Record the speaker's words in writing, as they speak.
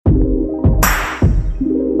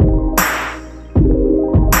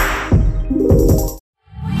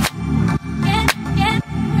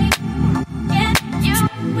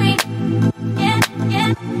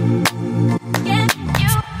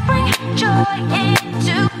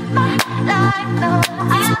into my life. No,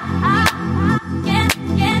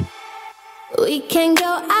 yeah. We can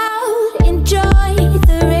go out, enjoy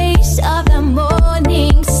the rays of the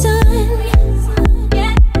morning sun.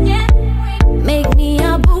 Make me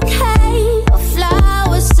a bouquet of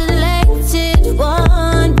flowers selected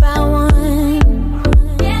one by one.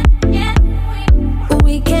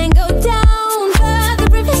 We can go down by the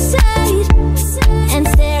riverside and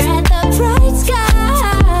stare at the bright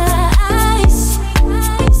skies.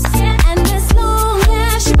 And as long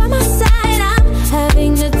as you're by my side, I'm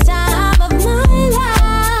having the time of my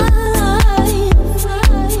life.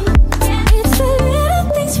 It's the little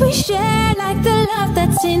things we share, like the love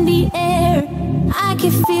that's in the air. I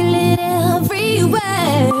can feel it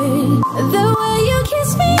everywhere. The way you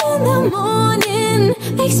kiss me in the morning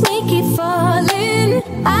makes me keep falling.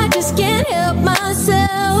 I just can't help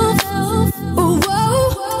myself. Ooh,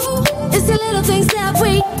 whoa. It's the little things that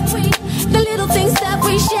the little things that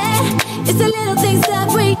we share. It's the little things that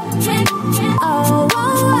oh,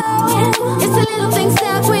 it's the little things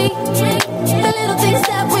that the little things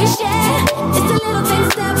that we share. It's the little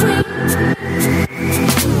things that we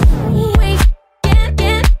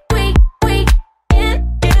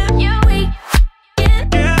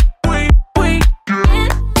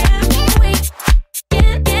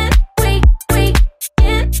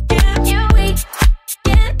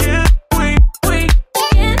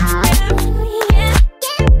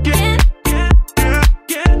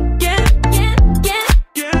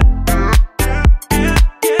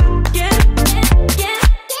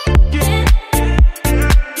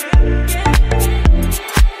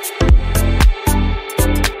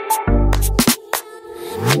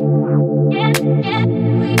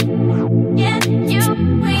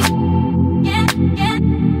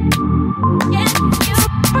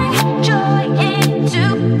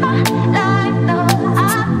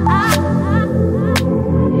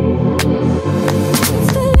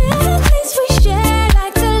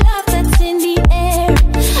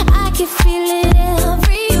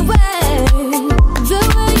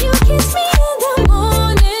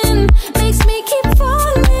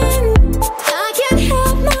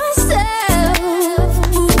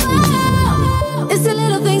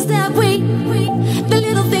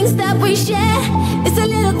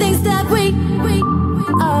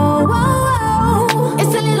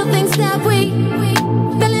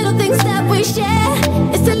share.